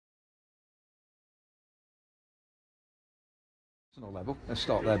Personal level, let's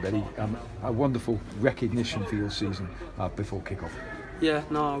start there, Betty. A wonderful recognition for your season before kick-off. Yeah,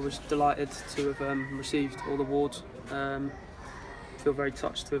 no, I was delighted to have received all the awards. Feel very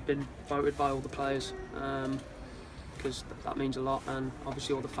touched to have been voted by all the players because that means a lot, and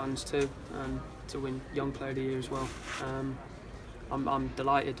obviously all the fans too, and to win Young Player of the Year as well. I'm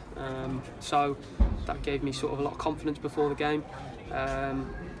delighted. So that gave me sort of a lot of confidence before the game.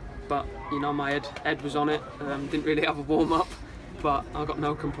 But you know, my head was on it. Didn't really have a warm-up. But I got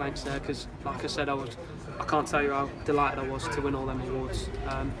no complaints there because, like I said, I can't tell you how delighted I was to win all them awards.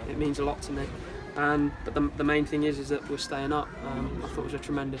 It means a lot to me. But the main thing is that we're staying up. I thought it was a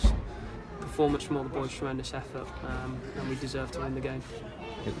tremendous performance from all the boys, tremendous effort, and we deserve to win the game.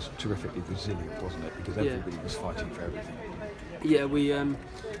 It was terrifically resilient, wasn't it? Because everybody was fighting for everything. Yeah, we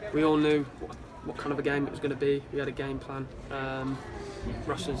all knew what kind of a game it was going to be. We had a game plan.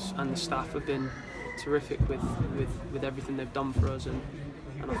 Russ's and the staff have been terrific with everything they've done for us, and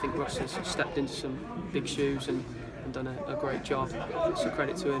I think Russ has stepped into some big shoes and done a great job. So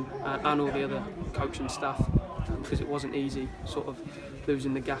credit to him and all the other coaching staff, because it wasn't easy sort of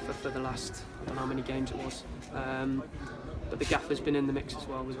losing the gaffer for the last, I don't know how many games it was, but the gaffer's been in the mix as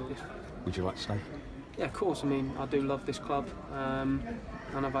well. Would you like to stay? Yeah, of course. I mean, I do love this club, and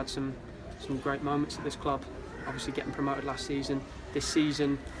I've had some great moments at this club. Obviously getting promoted last season. This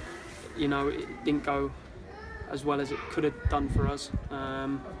season, you know, it didn't go as well as it could have done for us.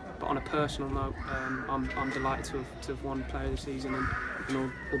 But on a personal note, I'm delighted to have won Player of the Season and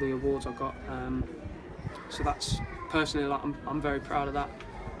all the awards I got. So that's personally, like, I'm very proud of that.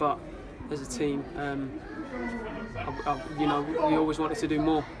 But as a team, you know, we always wanted to do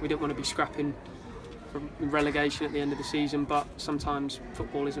more. We didn't want to be scrapping for relegation at the end of the season, but sometimes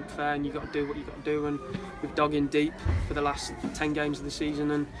football isn't fair and you've got to do what you've got to do, and we've dug in deep for the last 10 games of the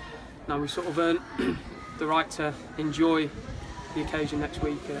season, and now we've sort of earned the right to enjoy the occasion next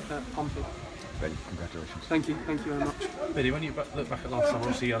week at Pompey. Benny, congratulations. Thank you very much. Billy, when you look back at last summer,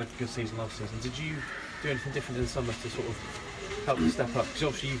 obviously you had a good season last season. Did you do anything different in the summer to sort of help you step up? Because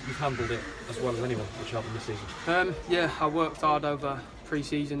obviously you've handled it as well as anyone, which helped in this season. Yeah, I worked hard over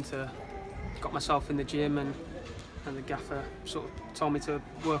pre-season got myself in the gym, and the gaffer sort of told me to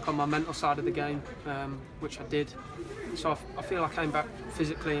work on my mental side of the game, which I did. So I feel I came back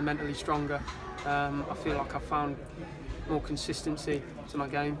physically and mentally stronger. I feel like I found more consistency to my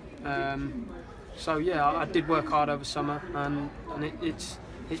game. So yeah, I did work hard over summer, and it's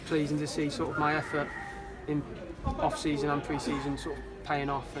pleasing to see sort of my effort in off-season and pre-season sort of paying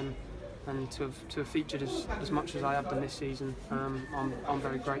off, and to have featured as much as I have done this season. I'm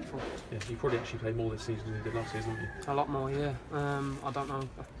very grateful. Yeah, you probably actually played more this season than you did last season, haven't you? A lot more, yeah. I don't know,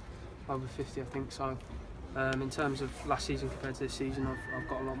 over 50 I think so. In terms of last season compared to this season, I've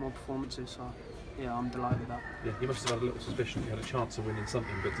got a lot more performances, so yeah, I'm delighted with that. Yeah, you must have had a little suspicion you had a chance of winning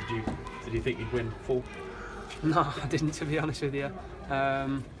something, but did you think you'd win full? No, I didn't, to be honest with you.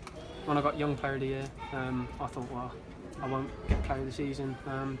 When I got Young Player of the Year, I thought, well, I won't get Player of the Season,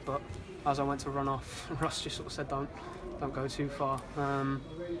 but as I went to run off, Russ just sort of said, don't go too far.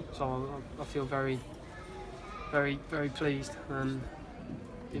 So I feel very, very, very pleased, and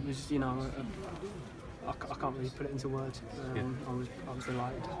it was, you know, I can't really put it into words. Yeah. I was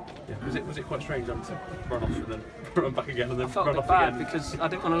delighted. Yeah. Was it quite strange to run off and then run back again and then I felt run a bit off bad again? because I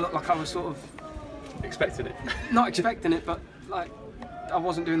didn't want to look like I was sort of expecting it. Not expecting it, but like I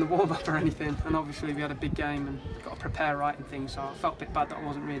wasn't doing the warm-up or anything, and obviously we had a big game and got to prepare right and things, so I felt a bit bad that I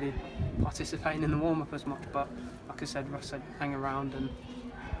wasn't really participating in the warm-up as much. But like I said, Russ said hang around, and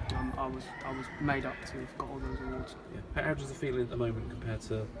I was made up to have got all those awards. Yeah. How does it feel at the moment compared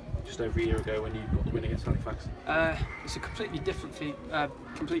to just over a year ago when you got the win against Halifax? It's a completely different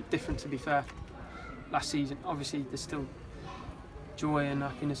completely different, to be fair. Last season, obviously there's still joy and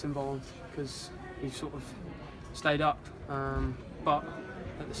happiness involved because you've sort of stayed up, but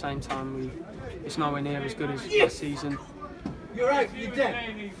at the same time it's nowhere near as good as last season. You're out, you're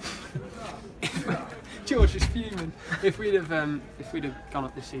dead. George is fuming. If we'd have gone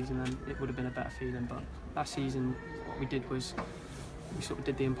up this season, then it would have been a better feeling. But last season, what we did was we sort of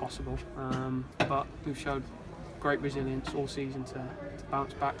did the impossible. But we've showed great resilience all season to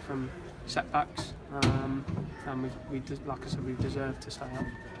bounce back from setbacks, and like I said, we've deserved to stay up.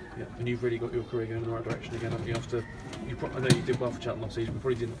 Yeah, and you've really got your career going in the right direction again, haven't you? I know you did well for Cheltenham last season. We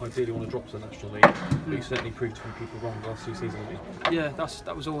probably didn't ideally want to drop to the National League, but you certainly proved to people wrong the last 2 seasons, haven't you? Yeah,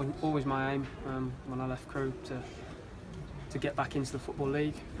 that was always my aim when I left Crewe, to get back into the Football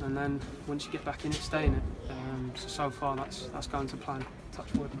League, and then once you get back in it, stay in it. So far that's going to plan.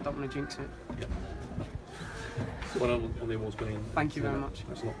 Touch wood, don't want to jinx it. Yeah. Well done on the awards winning. Thank you very much.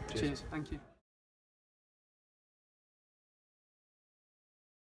 Thanks a lot. Cheers. Thank you.